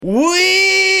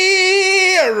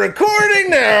We are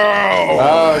recording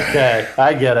now. Okay,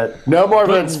 I get it. No more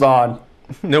Vince Vaughn.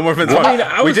 No more Vince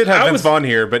Vaughn. We did have Vince Vaun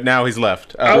here, but now he's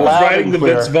left. I was Loud riding and the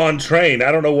clear. Vince Vaughn train.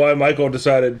 I don't know why Michael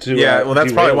decided to. Yeah, well,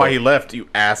 that's probably derail why it. he left, you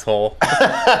asshole.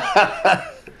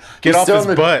 Get off his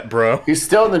butt, bro. He's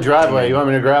still in the driveway. You want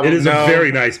me to grab him? It is No. a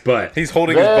very nice butt. He's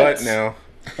holding his Vince. butt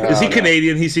now. Is he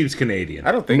Canadian? He seems Canadian.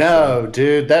 I don't think so. No,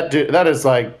 dude. That is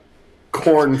like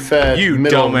corn-fed You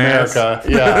middle dumbass. America.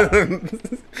 Yeah.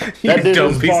 You That dude dumb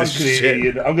was piece Vaughn of shit.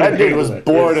 Canadian. I'm gonna That dude Google was it.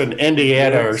 born It's in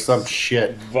Indiana or Vince some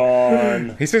shit.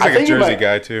 Vaughn. He seems I like a think he Jersey might-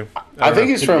 guy, too. I think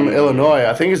he's from Illinois.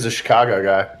 I think he's a Chicago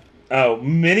guy. Oh,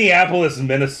 Minneapolis,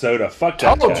 Minnesota. Fuck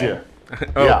that Told guy. you.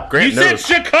 Oh, Yeah. Grant You said knows.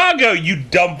 Chicago, you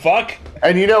dumb fuck.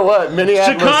 And you know what?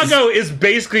 Minneapolis. Chicago is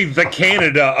basically the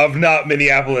Canada of not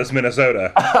Minneapolis,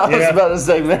 Minnesota. I was about to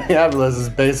say Minneapolis is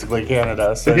basically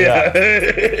Canada. So yeah.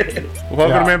 Welcome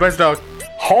Yeah. to Man Bites Dog.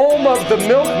 Home of the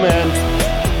milkman.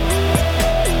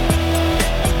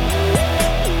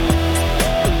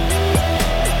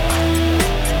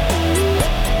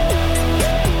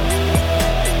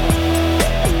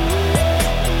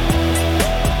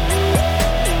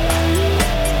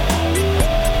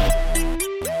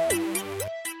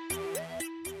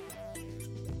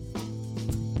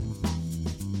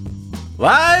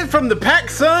 Live from the Pac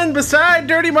Sun beside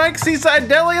Dirty Mike's Seaside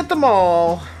Deli at the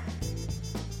mall.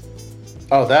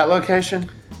 Oh, that location?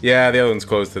 Yeah, the other one's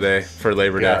closed today for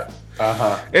Labor Day.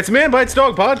 Uh-huh. It's Man Bites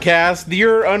Dog Podcast,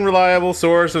 your unreliable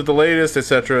source of the latest,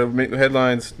 etc.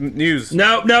 Headlines, news.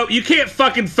 No, you can't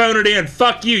fucking phone it in.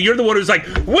 Fuck you. You're the one who's like,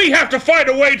 we have to find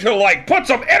a way to, like, put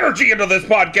some energy into this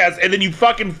podcast, and then you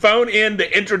fucking phone in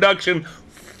the introduction.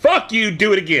 Fuck you.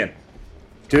 Do it again.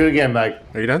 Do it again, Mike.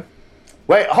 Are you done?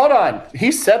 Wait, hold on.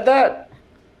 He said that?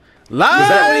 Live Was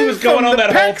that when he was going from on the that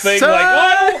whole Pac thing? Sun Like,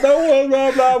 oh, no one,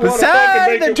 blah, blah, wanna fucking beside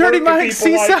make the it Dirty work for Mike's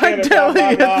people like Seaside it, blah, Deli blah,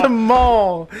 at blah. the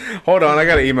mall. Hold on, I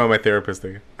gotta email my therapist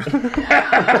again.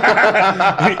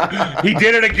 He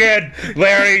did it again,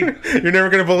 Larry. You're never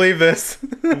gonna believe this.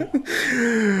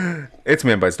 It's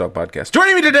Man Bites Dog Podcast.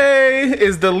 Joining me today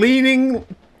is the Leaning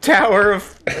Tower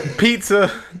of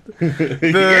Pizza,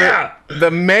 the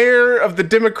mayor of the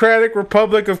Democratic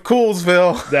Republic of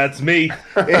Coolsville. That's me.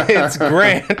 It's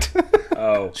Grant.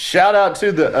 Oh. Shout out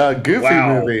to the Goofy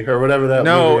Wow. movie or whatever that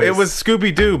No, movie it is. was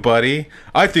Scooby-Doo, buddy.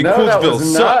 I think No, that Coolsville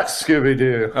was not sucks.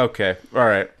 Scooby-Doo. Okay, all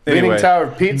right. Leaning Anyway, Tower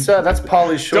of Pizza? That's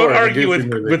Pauly Shore. Don't the argue Goofy with,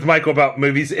 movie. with Michael about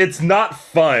movies. It's not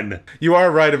fun. you are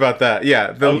right about that.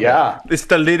 Yeah. yeah. It's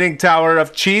the Leaning Tower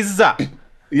of Cheese.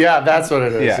 Yeah, that's what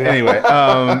it is. Yeah, anyway,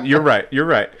 you're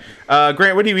right.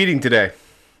 Grant, what are you eating today?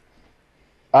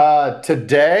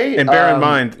 Today... And bear in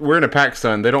mind, we're in a Pac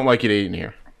Sun. They don't like you to eat in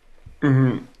here.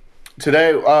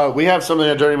 Today, we have something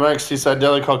at Dirty Mike's Seaside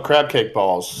Deli called crab cake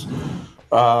balls.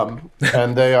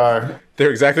 And they are... They're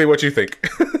exactly what you think.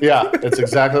 Yeah, it's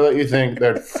exactly what you think.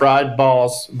 They're fried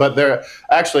balls, but they're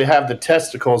actually have the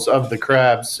testicles of the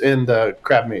crabs in the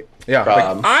crab meat. Yeah,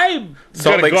 like- I'm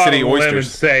Salt gonna Lake go out City on a limb and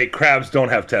oysters. say crabs don't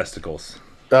have testicles.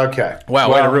 Okay.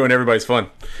 Wow, way to ruin everybody's fun.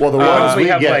 Well, the ones We we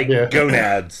have get like yeah.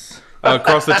 gonads.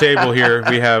 Across the table here,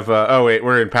 we have... oh, wait,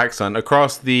 we're in Pac Sun.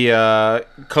 Across the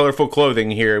colorful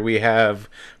clothing here, we have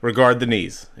Regard the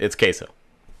Knees. It's queso.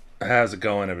 How's it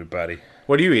going, everybody?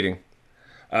 What are you eating?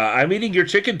 I'm eating your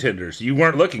chicken tenders. You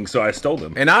weren't looking, so I stole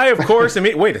them. And I, of course, am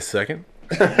eating... Wait a second.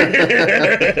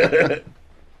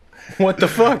 What the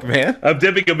fuck, man? I'm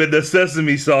dipping them in the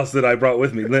sesame sauce that I brought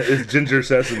with me. It's ginger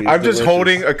sesame. It's I'm just delicious.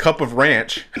 holding a cup of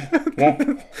ranch.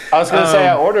 I was going to say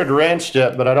I ordered ranch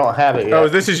dip, but I don't have it yet. Oh,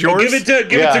 this is yours? Give it to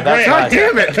Yeah, Grant. that's God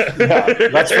damn it! Yeah,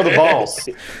 that's for the balls.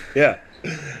 Yeah.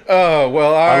 Oh,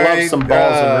 well, I love some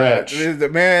balls and ranch. The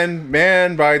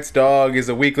Man Bites Dog is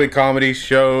a weekly comedy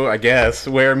show, I guess,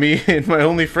 where me and my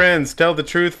only friends tell the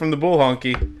truth from the bull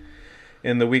honky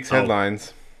in the week's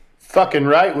headlines. Fucking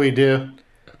right we do.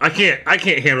 I can't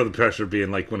handle the pressure of being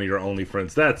like one of your only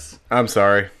friends. That's I'm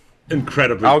sorry.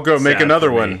 incredibly I'll go make sad another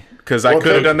for me. one, because I Well,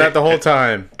 could have take- done that the whole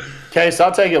time. Case,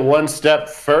 I'll take it one step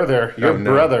further. You're Oh,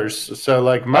 no. brothers. So,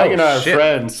 like, Mike Oh, and I are shit.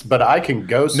 friends, but I can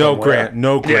go No, somewhere. Grant.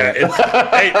 No, Yeah, Grant. it's,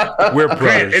 hey, We're Grant,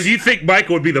 brothers. if you think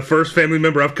Michael would be the first family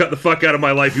member I've cut the fuck out of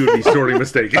my life, you would be sorely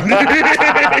mistaken.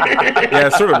 Yeah,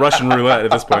 it's sort of Russian roulette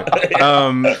at this point.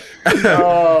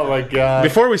 Oh, my God.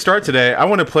 Before we start today, I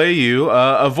want to play you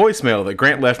a voicemail that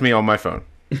Grant left me on my phone.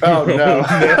 Oh, no.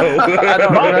 I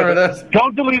don't remember this.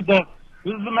 Don't delete this.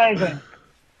 This is amazing.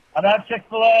 I've had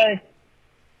Chick-fil-A.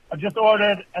 I just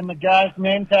ordered, and the guy's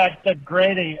name tag said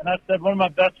Grady. And I said, one of my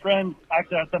best friends,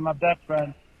 actually, I said my best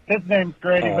friend. His name's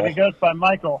Grady, but he goes by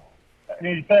Michael. And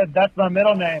he said, that's my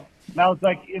middle name. And I was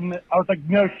like,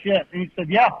 no shit. And he said,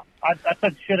 yeah. I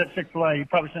said shit at Chick-fil-A. You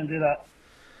probably shouldn't do that.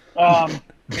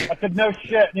 I said, no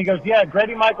shit. And he goes, yeah,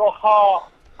 Grady Michael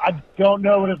Hall. I don't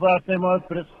know what his last name was,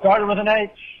 but it started with an H.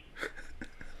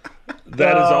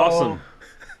 That is awesome.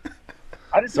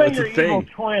 I just think you're evil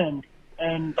twin.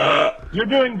 And you're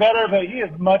doing better, but he is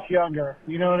much younger.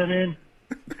 You know what I mean?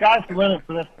 Sky's the limit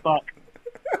for this fuck.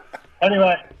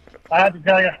 Anyway, I had to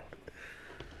tell you.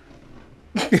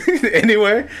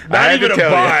 Anyway, Not even a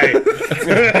buy.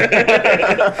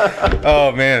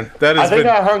 Oh man, that I has think been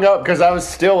I hung up because I was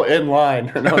still in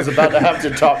line and I was about to have to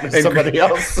talk to somebody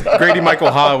else. Grady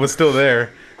Michael Ha was still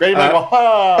there. Grady Michael,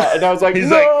 and I was like, He's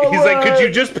no like, could way."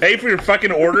 you just pay for your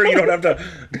fucking order? You don't have to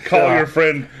call your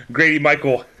friend Grady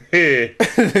Michael. Hey.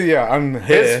 Yeah, I'm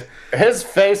here. His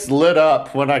face lit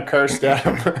up when I cursed at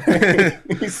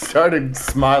him. He started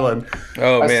smiling.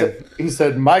 Oh man. He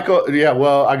said, Michael, yeah,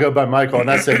 well, I go by Michael. And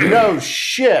I said, no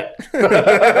shit. Oh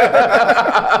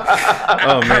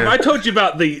Have man. I told you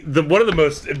about the one of the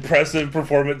most impressive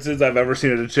performances I've ever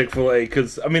seen at a Chick-fil-A?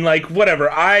 Because, I mean, like, whatever.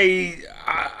 I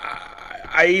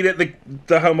eat at the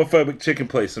homophobic chicken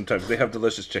place sometimes. They have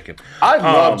delicious chicken. I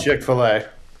love Chick-fil-A.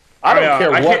 I don't care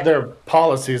I what can't- their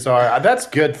policies are. That's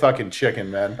good fucking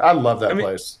chicken, man. I love that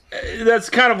place. That's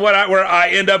kind of where I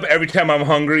end up every time I'm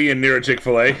hungry and near a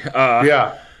Chick-fil-A.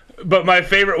 Yeah. But my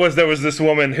favorite was there was this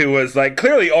woman who was like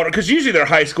clearly older, because usually they're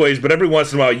high school age, but every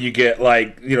once in a while you get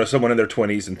like, you know, someone in their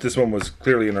 20s, and this one was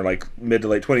clearly in her like mid to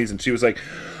late 20s, and she was like,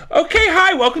 okay,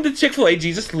 hi, welcome to Chick-fil-A.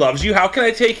 Jesus loves you. How can I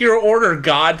take your order?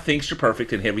 God thinks you're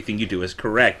perfect and everything you do is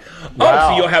correct. Wow. Oh,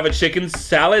 so you'll have a chicken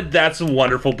salad? That's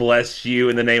wonderful. Bless you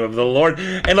in the name of the Lord.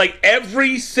 And like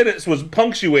every sentence was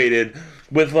punctuated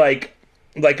with like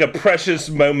a precious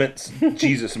moments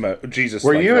Jesus.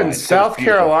 Were you in South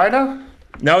Carolina?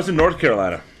 No, I was in North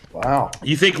Carolina. Wow.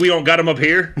 You think we don't got them up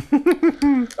here?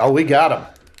 Oh, we got him.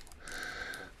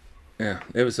 Yeah,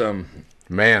 it was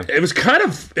Man. it was kind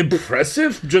of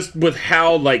impressive just with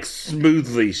how like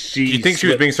smoothly she. Do you think she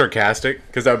was being sarcastic?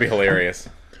 Because that would be hilarious.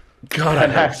 God, I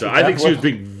hope so. I think she was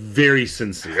being very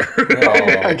sincere.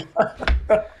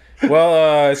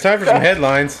 Well, it's time for some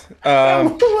headlines.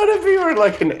 What if you were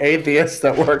like an atheist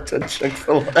that worked at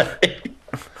Chick-fil-A?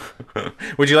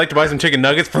 Would you like to buy some chicken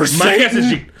nuggets for My guess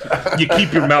Satan? is you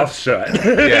keep your mouth shut.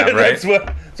 Yeah, right.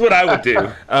 That's what I would do.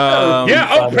 Yeah.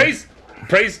 Oh, praise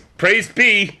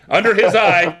be under His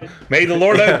eye. May the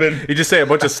Lord open. You just say a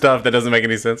bunch of stuff that doesn't make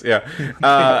any sense. Yeah.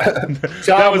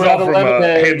 That was all from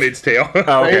Handmaid's Tale.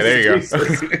 Oh, okay, there you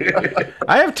go.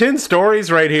 I have 10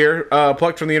 stories right here,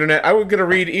 plucked from the internet. I'm going to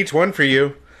read each one for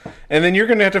you, and then you're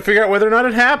going to have to figure out whether or not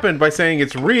it happened by saying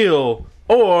it's real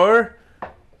or...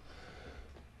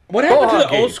 What happened to the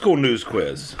Hockey. old school news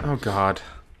quiz? Oh, God.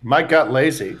 Mike got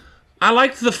lazy. I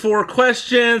liked the 4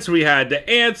 questions. We had to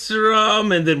answer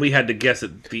them, and then we had to guess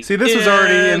at the See, this was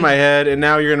already in my head, and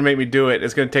now you're going to make me do it.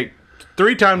 It's going to take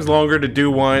 3 times longer to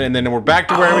do one, and then we're back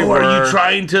to where we were. Are you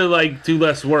trying to, like, do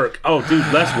less work? Oh, dude,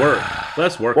 less work.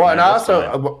 Less work. Well, man. and That's fine.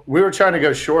 also, we were trying to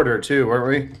go shorter too, weren't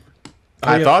we?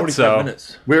 I Yeah, thought 45 so.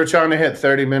 minutes. We were trying to hit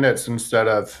 30 minutes instead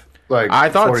of like I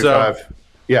thought so. 45.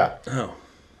 Yeah. Oh.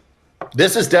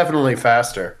 This is definitely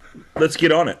faster. Let's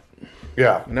get on it.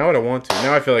 Yeah. Now I don't want to.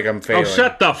 Now I feel like I'm failing. Oh,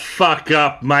 shut the fuck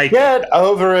up, Mike. Get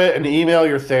over it and email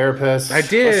your therapist. I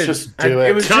did. Let's just do It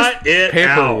it. was Cut just it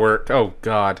paperwork. Oh,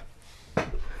 God.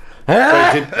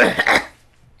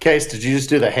 Case, did you just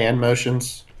do the hand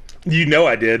motions? You know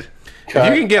I did. If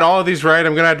you can get all of these right,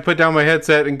 I'm going to have to put down my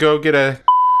headset and go get a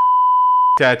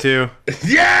tattoo.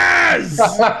 Yes!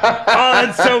 Oh,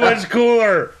 that's so much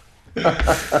cooler. Here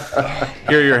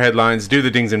are your headlines. Do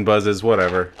the dings and buzzes,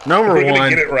 whatever. Number We're gonna one.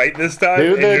 get it right this time.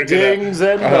 Do and the you're gonna- dings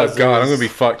and Oh, buzzes. God. I'm going to be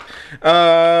fucked.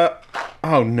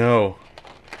 Oh, no.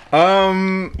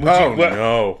 Oh, what-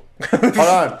 no. Hold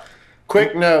on.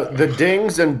 Quick note: the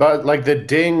dings and like the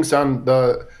dings on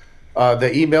the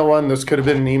email one. This could have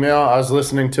been an email. I was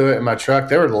listening to it in my truck.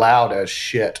 They were loud as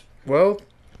shit. Well,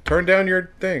 turn down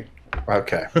your thing.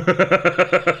 Okay. All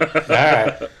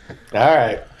right. All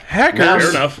right. Hackers. Fair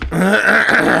enough.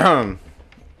 I'm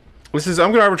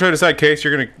going to arbitrate a side case.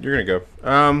 You're gonna go.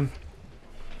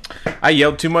 I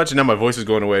yelled too much and now my voice is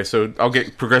going away, so I'll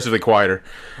get progressively quieter.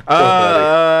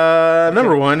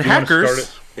 Number one, You wanna hackers.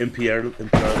 start at NPR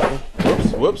level?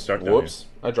 Whoops. Start down Whoops.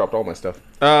 I dropped all my stuff.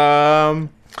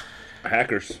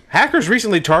 Hackers. Hackers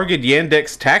recently targeted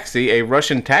Yandex Taxi, a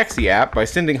Russian taxi app, by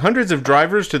sending hundreds of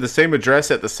drivers to the same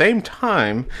address at the same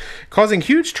time, causing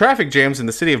huge traffic jams in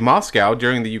the city of Moscow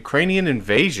during the Ukrainian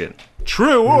invasion.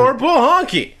 True or bull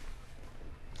honky?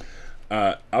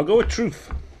 I'll go with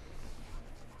truth.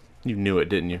 You knew it,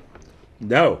 didn't you?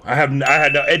 No, I had no.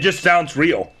 It just sounds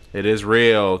real. It is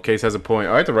real. Case has a point.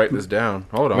 I have to write this down.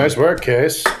 Hold on. Nice work,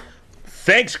 Case.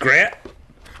 Thanks, Grant.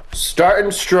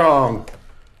 Starting strong.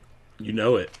 You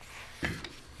know it.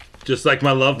 Just like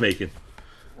my lovemaking.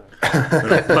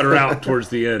 And I'll putter out towards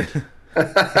the end.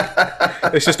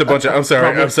 It's just a bunch of. I'm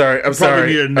sorry. I'm sorry. I'm sorry.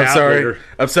 need a I'm nap sorry. later.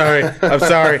 I'm sorry. I'm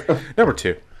sorry. Number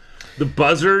 2. The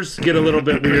buzzers get a little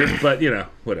bit weird, but,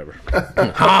 whatever.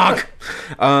 Honk.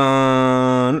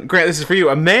 Grant, this is for you.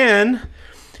 A man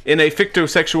in a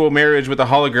fictosexual marriage with a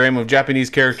hologram of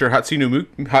Japanese character Hatsune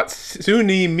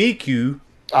Miku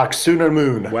Oxuna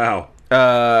Moon. Wow.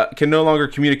 can no longer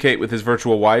communicate with his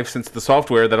virtual wife since the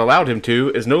software that allowed him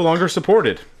to is no longer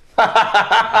supported.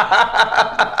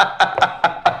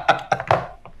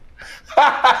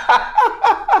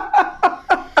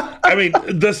 I mean,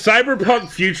 the cyberpunk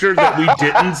future that we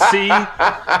didn't see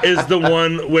is the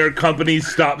one where companies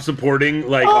stop supporting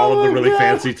like all of the really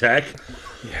fancy tech.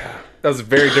 Yeah, that was a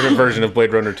very different version of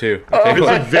Blade Runner 2. It was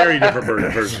a very different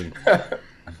version.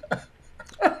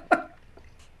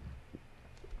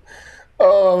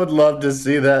 Oh, I would love to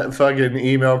see that fucking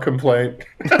email complaint.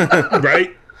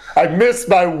 Right? I miss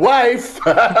my wife.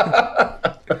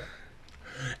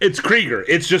 It's Krieger.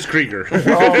 It's just Krieger.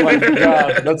 Oh my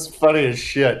god, that's funny as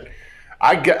shit.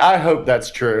 I hope that's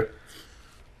true.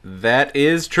 That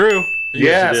is true.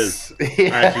 Yes, it is.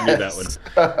 Yes. I actually knew that one.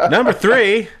 Number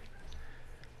 3,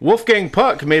 Wolfgang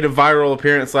Puck made a viral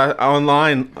appearance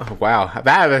online. Oh, wow.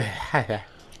 Habba.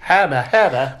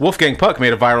 Wolfgang Puck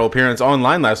made a viral appearance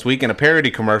online last week in a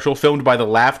parody commercial filmed by the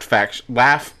Laugh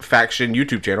Faction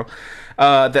YouTube channel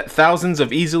that thousands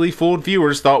of easily fooled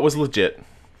viewers thought was legit.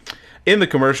 In the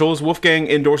commercials, Wolfgang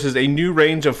endorses a new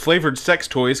range of flavored sex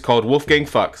toys called Wolfgang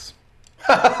Fucks.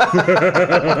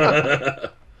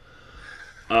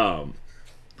 Can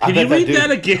you read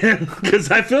that again? Because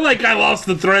I feel like I lost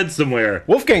the thread somewhere.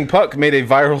 Wolfgang Puck made a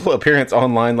viral appearance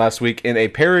online last week in a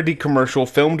parody commercial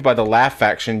filmed by the Laugh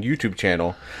Faction YouTube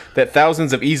channel that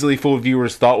thousands of easily fooled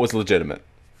viewers thought was legitimate.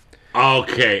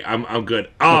 Okay, I'm good.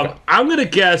 I'm gonna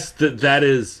guess that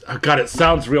is. Oh God, it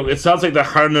sounds real. It sounds like the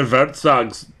Harner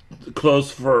Wertzog's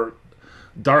clothes for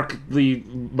darkly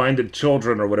minded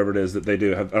children or whatever it is that they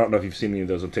do. I don't know if you've seen any of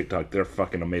those on TikTok. They're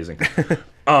fucking amazing.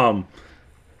 And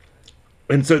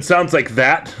so it sounds like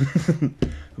that.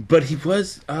 But he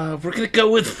was. We're gonna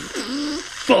go with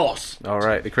false. All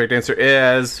right, the correct answer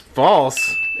is false.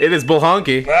 It is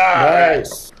Bullhonky.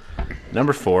 Nice.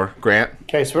 Number 4, Grant.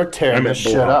 Okay, so we're I tearing meant this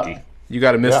shit up. Bullhonky. You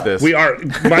got to miss Yeah. this. We are.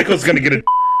 Michael's gonna get a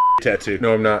tattoo.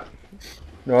 No, I'm not.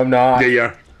 No, I'm not. Yeah, you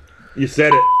are. You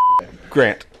said it.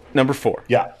 Grant. Number 4.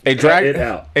 Yeah. A drag it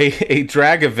out. a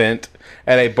drag event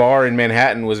at a bar in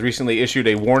Manhattan was recently issued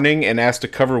a warning and asked to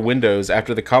cover windows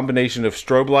after the combination of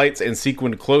strobe lights and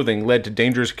sequined clothing led to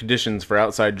dangerous conditions for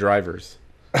outside drivers.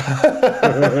 I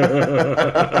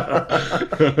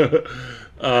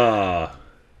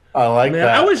like Man,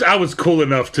 that. I wish I was cool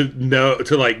enough to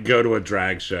like go to a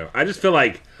drag show. I just feel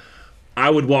like I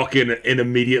would walk in and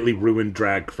immediately ruin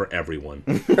drag for everyone.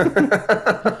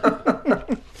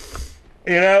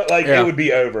 It would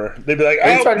be over. They'd be like,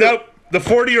 "Oh talking- nope, the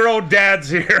 40-year-old dad's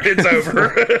here. It's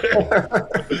over.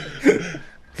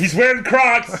 He's wearing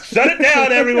Crocs. Shut it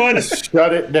down, everyone.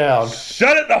 Shut it down.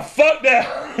 Shut it the fuck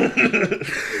down."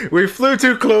 We flew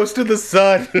too close to the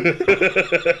sun.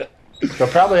 They'll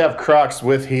probably have Crocs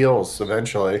with heels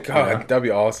eventually. God, that'd be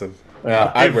awesome.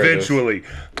 Yeah. I'd wear those. Eventually,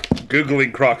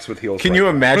 Googling Crocs with heels. Can you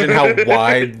imagine how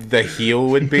wide the heel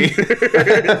would be?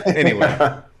 Anyway,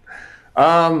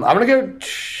 I'm gonna go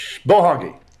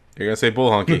Bullhonky. you're gonna say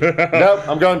Bullhonky. Nope,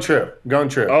 I'm going true. I'm going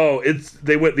true. Oh,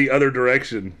 they went the other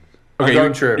direction. Okay,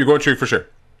 going true. You're going true for sure.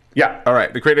 Yeah. All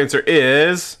right, the correct answer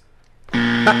is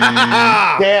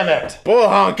Damn it.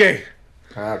 Bullhonky.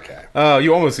 Okay. Oh,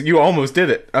 you almost did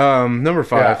it. Number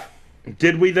 5. Yeah.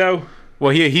 Did we though?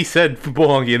 Well, he said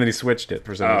Bullhonky and then he switched it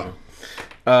for some reason.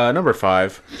 Number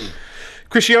 5.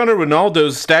 Cristiano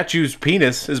Ronaldo's statue's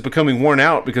penis is becoming worn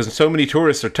out because so many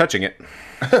tourists are touching it.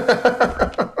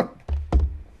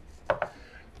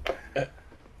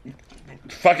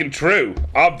 Fucking true.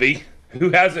 Obvi. Who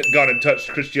hasn't gone and touched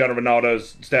Cristiano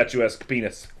Ronaldo's statuesque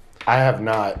penis? I have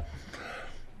not.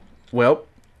 Well,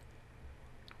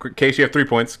 Case, you have 3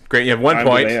 points. Grant, you have 1 I'm the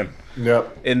point man.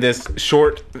 Yep. in this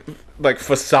short, like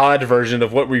facade version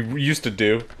of what we used to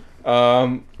do.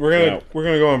 We're gonna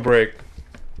go on break.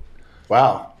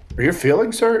 Wow. Are your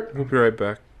feelings hurt? We'll be right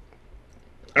back.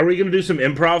 Are we gonna do some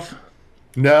improv?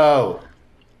 No.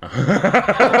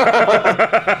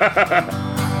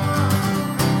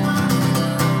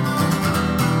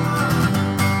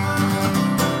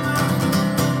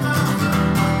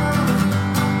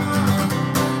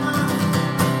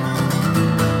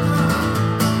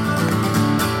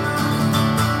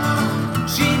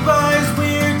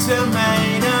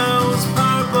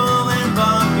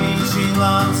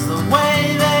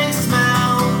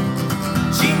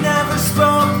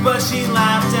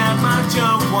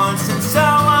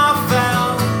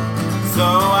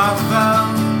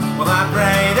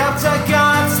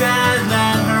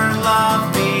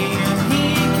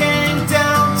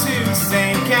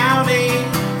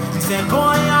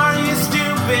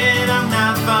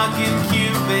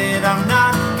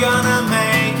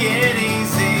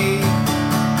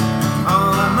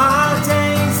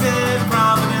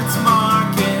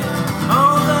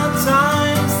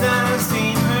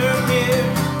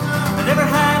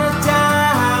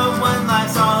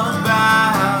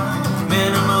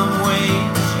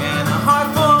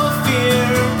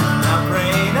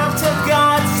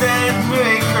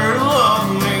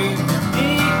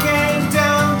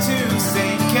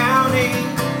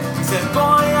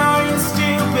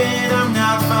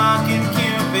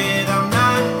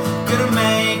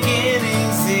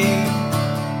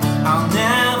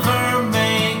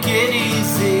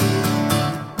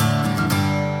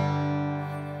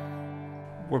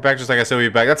 back just like I said we'd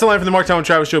be back. That's the line from the Mark Tom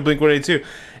Travis Show, Blink-182.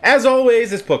 As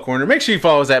always, it's Puck Corner. Make sure you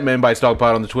follow us at Man Bites Dog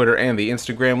Pod on the Twitter and the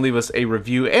Instagram. Leave us a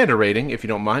review and a rating if you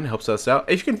don't mind. It helps us out.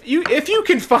 If you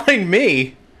can find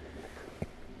me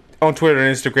on Twitter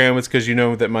and Instagram, it's because you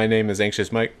know that my name is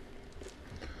Anxious Mike.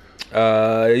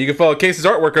 You can follow Case's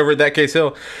artwork over at That Case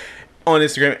Hill on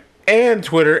Instagram and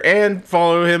Twitter, and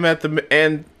follow him at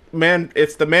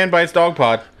it's the Man Bites Dog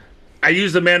Pod. I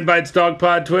use the Man Bites Dog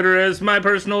Pod Twitter as my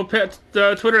personal pet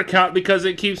Twitter account because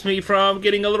it keeps me from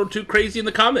getting a little too crazy in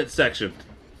the comments section.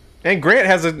 And Grant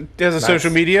has a nice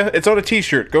social media. It's on a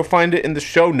T-shirt. Go find it in the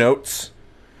show notes.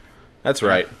 That's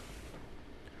right.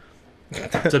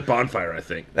 It's at Bonfire, I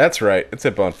think. That's right. It's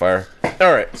at Bonfire.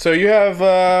 All right. So you have,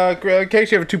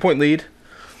 Case, you have a 2-point lead.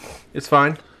 It's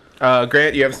fine.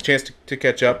 Grant, you have a chance to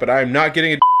catch up, but I'm not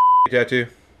getting a tattoo.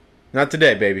 Not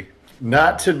today, baby.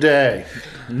 Not today.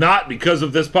 Not because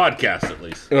of this podcast, at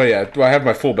least. Oh, yeah. Well, I have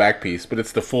my full back piece, but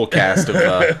it's the full cast of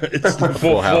it's the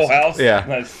full house. Yeah.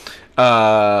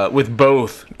 Nice. With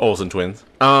both Olsen twins.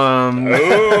 Oh.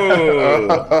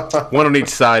 One on each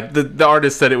side. The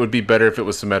artist said it would be better if it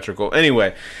was symmetrical.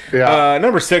 Anyway. Yeah.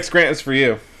 Number 6, Grant, is for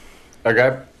you.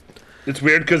 Okay. It's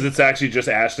weird because it's actually just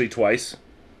Ashley twice.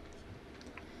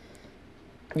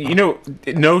 You know,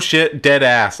 no shit, dead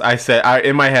ass. I said,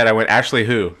 in my head, I went, Ashley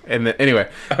who? And then, anyway.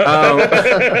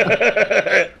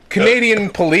 Canadian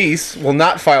police will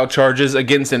not file charges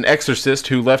against an exorcist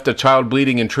who left a child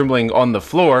bleeding and trembling on the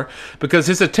floor because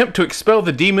his attempt to expel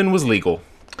the demon was legal.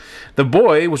 The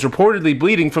boy was reportedly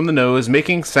bleeding from the nose,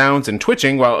 making sounds and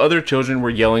twitching while other children were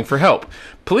yelling for help.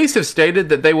 Police have stated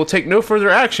that they will take no further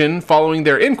action following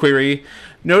their inquiry,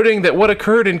 noting that what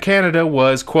occurred in Canada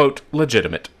was, quote,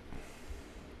 legitimate.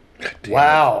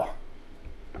 Wow.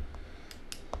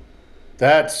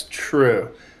 That's true.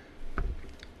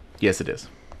 Yes, it is.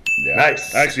 Yeah.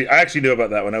 Nice. I actually knew about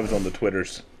that when I was on the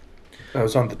Twitters. That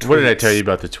was on the Twitters. What did I tell you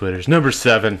about the Twitters? Number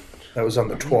 7. That was on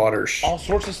the Twatters. All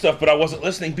sorts of stuff, but I wasn't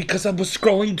listening because I was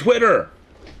scrolling Twitter.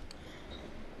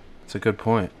 That's a good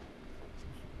point.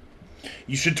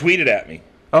 You should tweet it at me.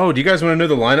 Oh, do you guys want to know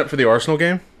the lineup for the Arsenal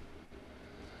game?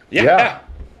 Yeah.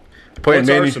 Playing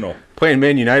What's Arsenal? Playing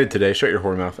Man United today. Shut your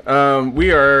whore mouth.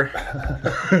 We are...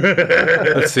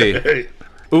 Let's see.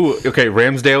 Ooh, okay,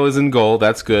 Ramsdale is in goal.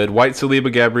 That's good. White,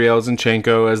 Saliba, Gabriel,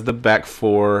 Zinchenko as the back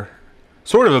four.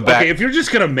 Sort of a back... Okay, if you're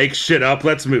just going to make shit up,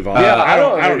 let's move on. Yeah, I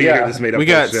don't need to hear this made up We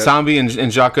got bullshit. Sambi and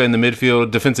Xhaka in the midfield,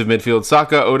 defensive midfield.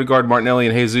 Saka, Odegaard, Martinelli,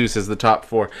 and Jesus as the top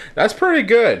 4. That's pretty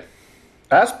good.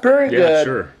 That's pretty Yeah, good.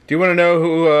 sure. Do you want to know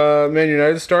who Man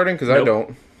United is starting? Because I Nope.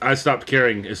 don't. I stopped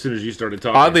caring as soon as you started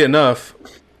talking. Oddly enough,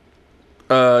 it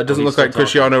doesn't look still like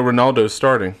Cristiano Ronaldo's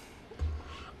starting.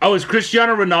 Oh, is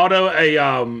Cristiano Ronaldo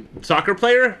a soccer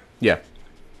player? Yeah.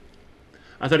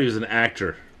 I thought he was an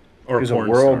actor or He's a a porn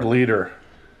world star. leader.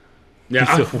 Yeah,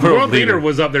 He's a world world leader leader.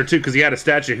 was up there too because he had a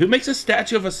statue. Who makes a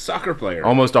statue of a soccer player?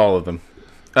 Almost all of them.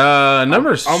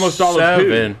 Number Almost all of who?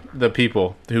 7, the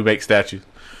people who make statues.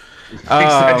 Makes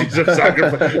statues of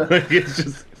soccer players. It's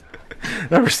just,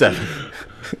 Number 7.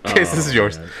 Case, this is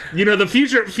yours. you know, the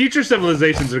future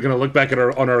civilizations are going to look back at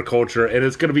on our culture, and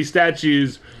it's going to be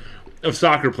statues of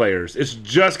soccer players. It's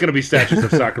just going to be statues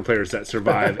of soccer players that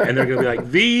survive, and they're going to be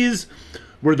like, these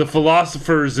were the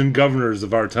philosophers and governors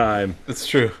of our time. That's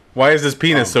true. Why is this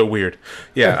penis so weird?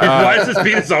 Yeah. Why is this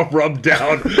penis all rubbed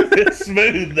down? It's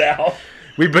smooth now.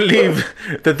 We believe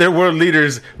that their world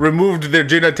leaders removed their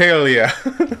genitalia.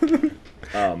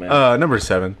 Oh, man. Number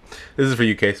 7. This is for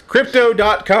you, Case.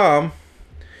 Crypto.com.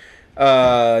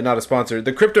 Not a sponsor.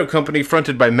 The crypto company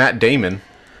fronted by Matt Damon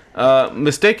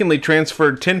mistakenly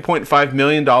transferred $10.5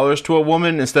 million to a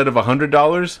woman instead of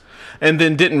 $100 and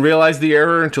then didn't realize the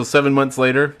error until 7 months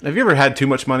later. Have you ever had too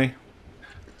much money?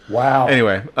 Wow.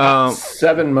 Anyway,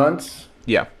 7 months.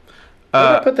 yeah. Where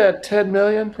did I put that 10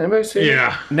 million? Anybody see?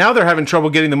 Yeah. Now they're having trouble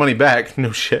getting the money back.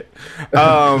 No shit.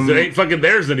 It ain't fucking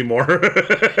theirs anymore.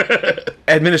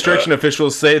 Administration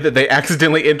officials say that they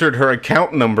accidentally entered her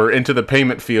account number into the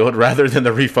payment field rather than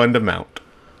the refund amount.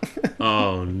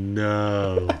 Oh,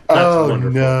 no. Oh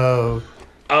wonderful.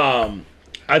 no.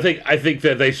 I think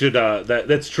that they should.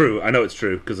 That's true. I know it's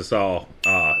true because I saw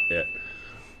it.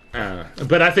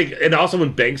 But I think, and also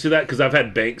when banks do that, because I've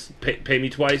had banks pay me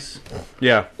twice,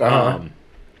 Yeah.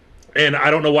 and I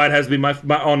don't know why it has to be my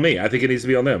on me. I think it needs to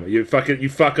be on them. You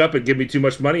fuck up and give me too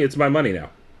much money. It's my money now.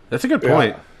 That's a good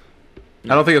point. I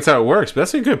don't think that's how it works, but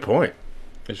that's a good point.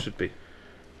 It should be.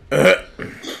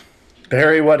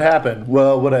 Barry, what happened?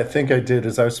 Well, what I think I did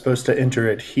is I was supposed to enter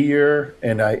it here,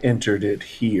 and I entered it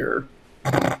here.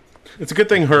 It's a good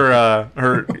thing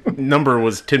her number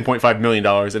was $10.5 million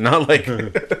and not like,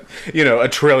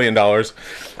 $1 trillion.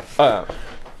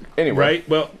 Anyway, Right?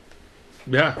 Well,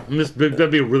 yeah.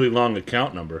 That'd be a really long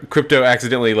account number. crypto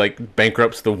accidentally like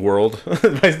bankrupts the world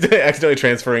by accidentally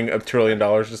transferring $1 trillion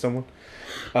to someone.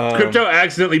 Crypto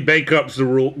accidentally bankrupts the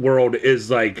world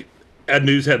is like a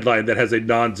news headline that has a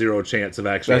non-zero chance of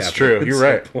actually That's happening. true. You're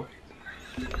right.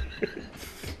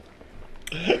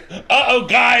 Uh-oh,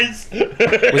 guys!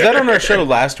 Was that on our show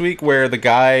last week where the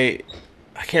guy,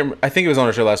 I think it was on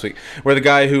our show last week, where the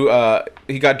guy who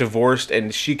he got divorced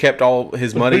and she kept all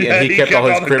his money and he kept all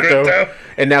his the crypto,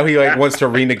 and now he like wants to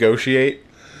renegotiate.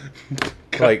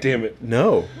 God damn it.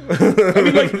 No. I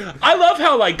mean, like, I love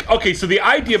how, like, okay, so the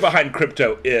idea behind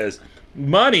crypto is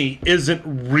money isn't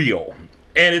real.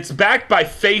 And it's backed by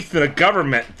faith in a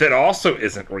government that also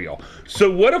isn't real.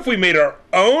 So what if we made our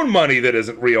own money that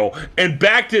isn't real and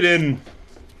backed it in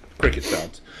cricket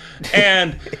sounds?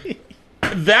 And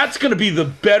that's going to be the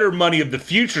better money of the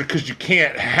future because you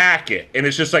can't hack it. And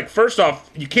it's just like, first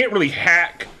off, you can't really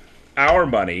hack our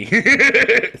money.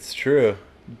 It's true.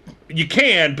 You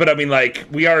can, but I mean, like,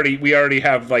 we already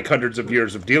have like hundreds of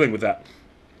years of dealing with that.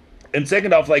 And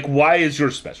second off, like, why is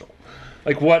yours special?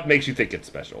 Like, what makes you think it's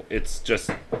special? It's just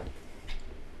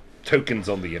tokens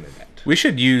on the internet. We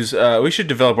should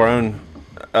develop our own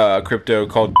crypto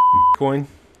called coin.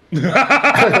 Cut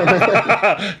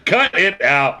it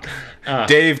out.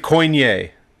 Dave Coignet.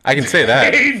 I can say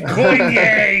that. Dave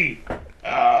Coignet.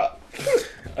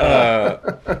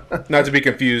 Not to be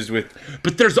confused with.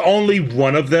 But there's only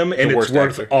one of them, and it's worst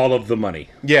worth actor. all of the money.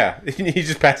 Yeah, you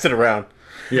just pass it around.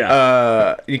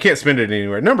 Yeah. You can't spend it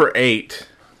anywhere. Number 8.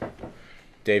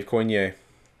 Dave Coignet.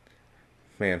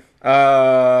 Man.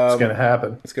 It's gonna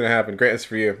happen. It's gonna happen. Grant, it's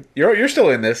for you. You're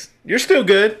still in this. You're still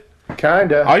good.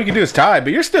 Kinda. All you can do is tie,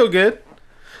 but you're still good.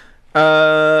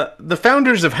 The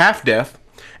founders of Half Death,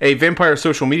 a vampire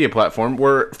social media platform,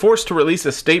 were forced to release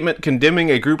a statement condemning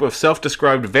a group of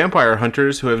self-described vampire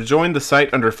hunters who have joined the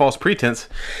site under false pretense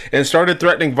and started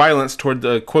threatening violence toward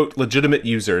the, quote, legitimate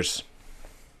users.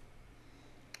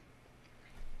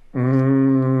 Bull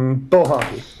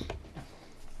honky.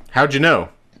 How'd you know?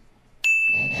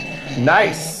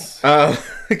 Nice.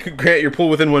 Grant, you're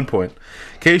pulled within 1 point.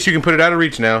 Case, you can put it out of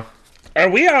reach now. Are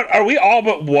we all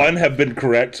but one have been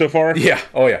correct so far? Yeah.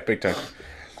 Oh, yeah. Big time.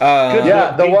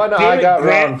 Yeah, the one I got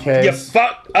wrong, Grant, you Case.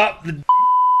 fucked up the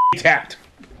tapped.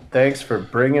 Thanks for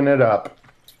bringing it up.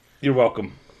 You're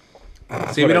welcome.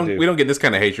 See, we don't get this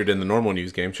kind of hatred in the normal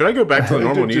news game. Should I go back to the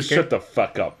normal news Just game? shut the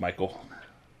fuck up, Michael.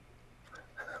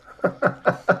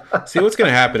 See, what's going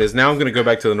to happen is now I'm going to go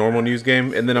back to the normal news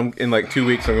game, and then I'm in like 2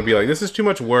 weeks I'm going to be like, this is too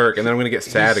much work, and then I'm going to get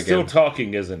sad He's again. still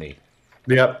talking, isn't he?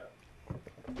 Yep.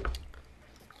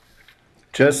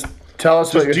 Just tell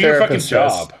us what Just your do your fucking therapist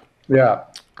says. job. Yeah.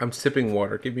 I'm sipping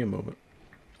water. Give me a moment.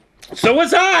 So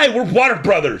was I. We're water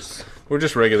brothers. We're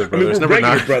just regular I mean, brothers. we're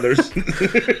Number regular 9. brothers.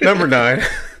 Number 9.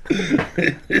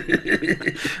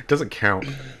 Doesn't count.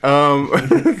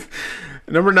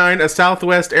 Number 9. A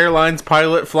Southwest Airlines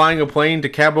pilot flying a plane to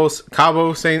Cabo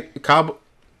San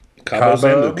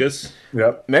Lucas.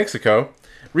 Yep. Mexico,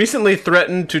 recently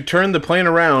threatened to turn the plane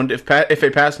around if a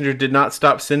passenger did not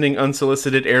stop sending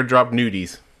unsolicited airdrop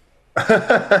nudies.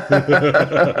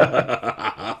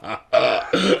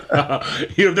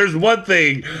 There's one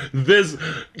thing. This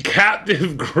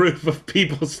captive group of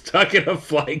people stuck in a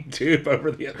flying tube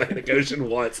over the Atlantic Ocean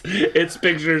once. It's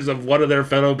pictures of one of their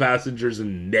fellow passengers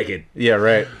naked. Yeah,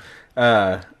 right.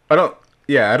 I don't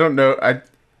know.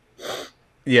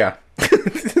 Yeah.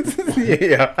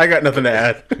 Yeah, I got nothing to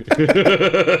add.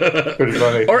 Pretty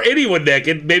funny. Or anyone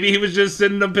naked. Maybe he was just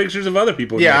sending them pictures of other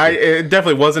people Yeah, naked. it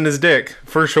definitely wasn't his dick,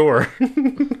 for sure.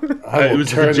 I It will was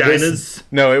turn vaginas. this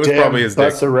No, it was damn probably his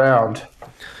dick. bus around.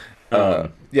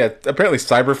 Yeah, apparently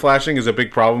cyber flashing is a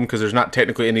big problem because there's not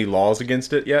technically any laws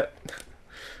against it yet.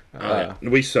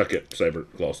 We suck at cyber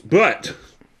claws. But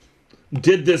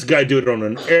did this guy do it on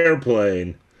an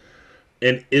airplane?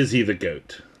 And is he the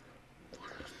goat?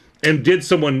 And did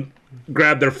someone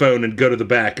grab their phone and go to the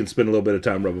back and spend a little bit of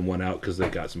time rubbing one out because they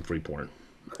got some free porn?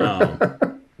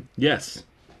 Yes.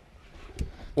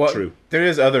 Well, True. There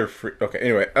is other free... Okay,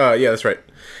 anyway. Yeah, that's right.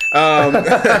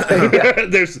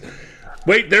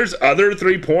 There's other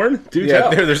 3 porn? Do Yeah,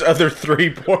 tell. there's other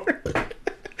 3 porn.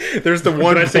 There's the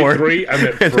one Did I say porn. 3? I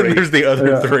meant And then 3. there's the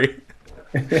other 3.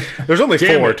 There's only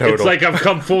Damn 4 it, total. It's like I've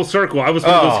come full circle. I was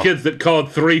one of Oh. those kids that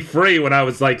called 3 free when I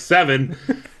was like 7,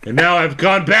 and now I've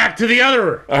gone back to the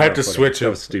other. I have to switch That it.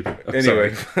 was stupid. I'm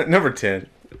Anyway, sorry. number 10.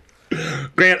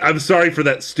 Grant, I'm sorry for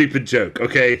that stupid joke.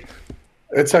 Okay,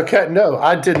 It's okay. No,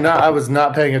 I did not. I was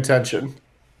not paying attention.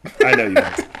 I know you.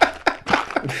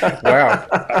 Didn't.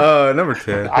 Wow. Number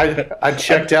 10. I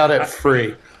checked out at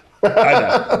free.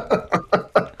 I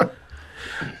know.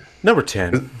 Number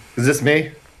 10. Is this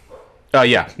me?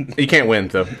 Yeah, you can't win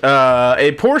though.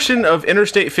 A portion of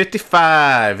Interstate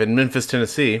 55 in Memphis,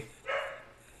 Tennessee.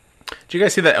 Did you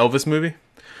guys see that Elvis movie?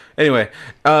 Anyway,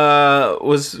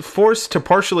 was forced to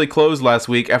partially close last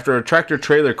week after a tractor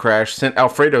trailer crash sent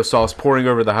Alfredo sauce pouring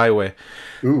over the highway.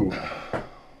 Ooh. Did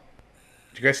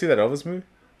you guys see that Elvis movie?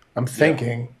 I'm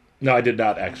thinking. No, I did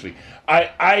not actually.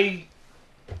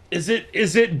 Is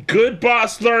it good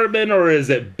Baz Luhrmann or is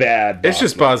it bad? It's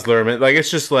just Baz Luhrmann. Like,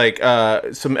 it's just like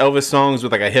some Elvis songs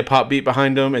with like a hip hop beat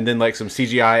behind them, and then like some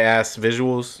CGI ass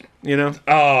visuals. You know?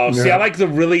 Oh, see, I like the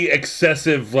really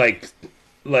excessive like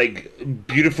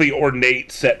beautifully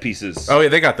ornate set pieces. Oh yeah,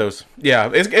 they got those. Yeah,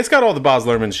 it's got all the Baz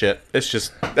Luhrmann shit. It's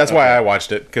just that's why I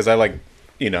watched it, because I like.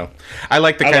 I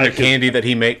like the kind of candy that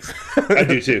he makes. I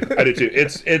do too.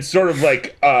 It's sort of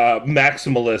like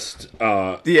maximalist.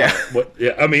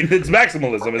 I mean, it's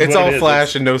maximalism. It's all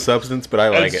flash and no substance, but I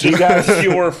like it. You guys,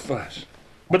 pure flash.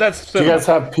 But that's. Do you guys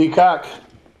have Peacock?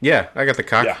 Yeah, I got the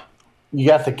cock. Yeah. You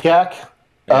got the cack?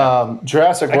 Yeah.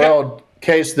 Jurassic World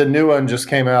case, the new one just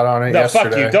came out on it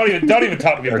yesterday. Fuck you. Don't even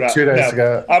talk to me about it. 2 days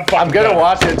ago. I'm gonna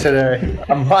watch it today.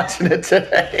 I'm watching it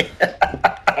today.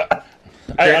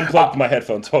 I unplugged my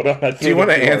headphones. Hold on. Do you want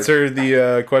to answer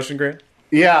the question, Grant?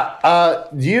 Yeah.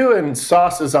 You and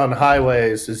sauces on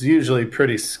highways is usually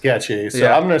pretty sketchy.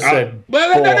 So I'm going to say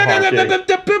But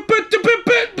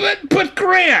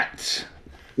Grant,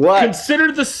 what?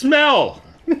 Consider the smell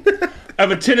of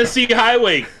a Tennessee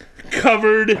highway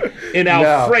covered in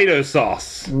Alfredo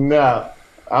sauce. No.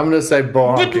 I'm going to say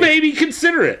bull But maybe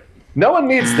consider it. No one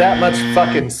needs that much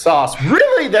fucking sauce.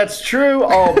 Really? That's true?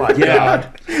 Oh, my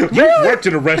God. You've worked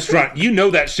in a restaurant. You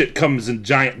know that shit comes in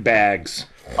giant bags.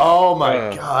 Oh,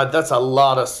 my God. That's a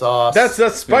lot of sauce. That's a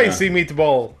spicy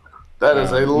meatball. That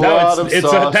is a lot of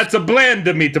sauce. That's a blend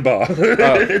of meatball.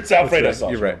 It's Alfredo sauce.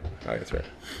 You're right. Oh, that's right.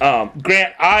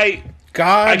 Grant, I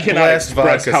cannot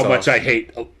express how much I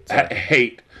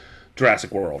hate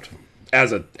Jurassic World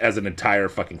as an entire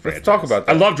fucking franchise. Let's talk about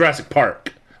that. I love Jurassic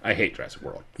Park. I hate Jurassic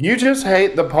World. You just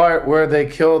hate the part where they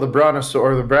kill the brontosaurus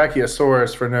or the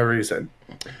brachiosaurus for no reason.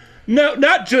 No,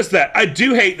 not just that. I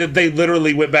do hate that they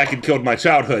literally went back and killed my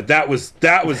childhood. That was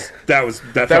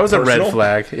a red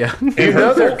flag. Yeah. You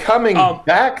know they're coming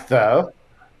back though.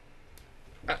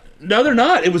 No, they're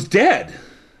not. It was dead.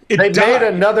 They made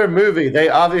another movie. They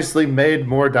obviously made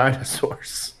more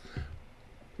dinosaurs.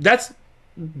 That's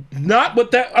not what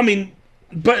that. I mean,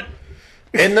 but.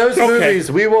 In those movies,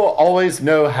 we will always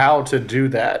know how to do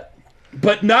that.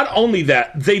 But not only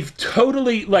that, they've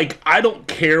totally, I don't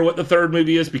care what the third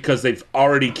movie is because they've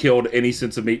already killed any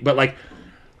sense of me. But,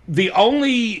 the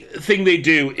only thing they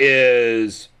do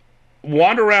is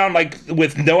wander around,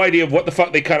 with no idea of what the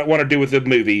fuck they kind of want to do with the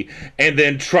movie, and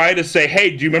then try to say, hey,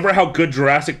 do you remember how good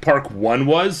Jurassic Park 1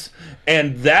 was?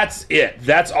 And that's it.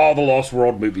 That's all the Lost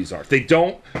World movies are. They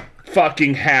don't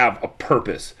fucking have a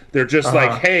purpose. They're just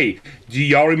like, hey, do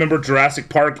y'all remember Jurassic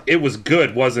Park? It was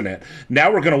good, wasn't it? Now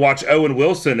we're going to watch Owen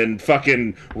Wilson and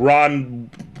fucking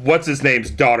Ron,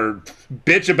 what's-his-name's daughter,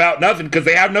 bitch about nothing because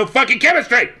they have no fucking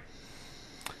chemistry.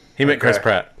 He meant Chris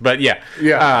Pratt. But yeah.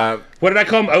 What did I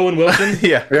call him? Owen Wilson?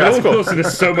 Yeah. Owen Wilson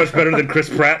is so much better than Chris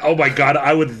Pratt. Oh my God,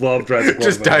 I would love Jurassic World.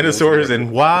 Just dinosaurs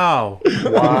and wow.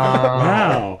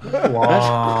 Wow.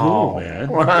 That's cool, man.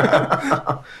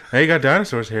 Wow. Hey, you got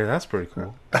dinosaurs here. That's pretty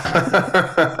cool.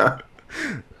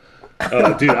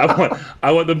 Oh, dude,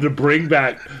 I want them to bring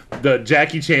back the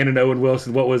Jackie Chan and Owen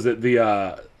Wilson. What was it?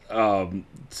 The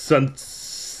Sun.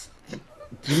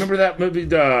 Do you remember that movie?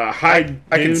 The I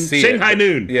can see Shanghai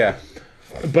Noon. Yeah.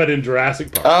 But in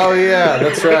Jurassic Park. Oh yeah,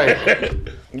 that's right.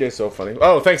 You're so funny.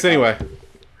 Oh, thanks anyway.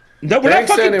 No, we're not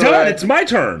fucking done. It's my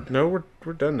turn. No,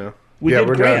 we're done now. We did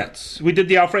Grant's. We did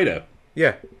the Alfredo.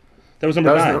 Yeah. That was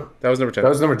number 9. That was number 10. That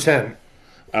was number 10.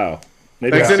 Oh.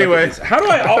 Maybe thanks anyway. How do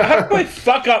I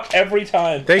fuck up every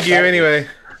time? Thank you anyway.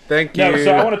 Thank you. No,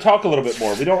 so I want to talk a little bit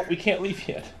more. We can't leave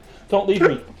yet. Don't leave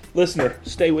me. Listener,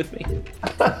 stay with me.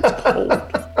 It's cold.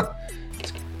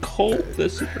 It's cold,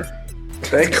 listener.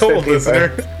 Thanks, cold,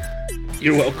 listener.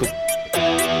 You're welcome.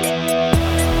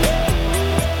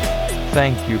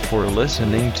 Thank you for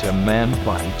listening to Man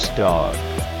Bites Dog.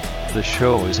 The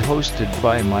show is hosted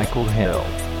by Michael Hill,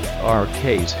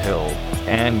 R.Case Hill,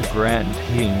 and Grant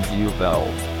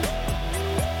Hingeveld.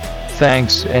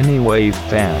 Thanks anyway,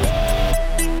 fam.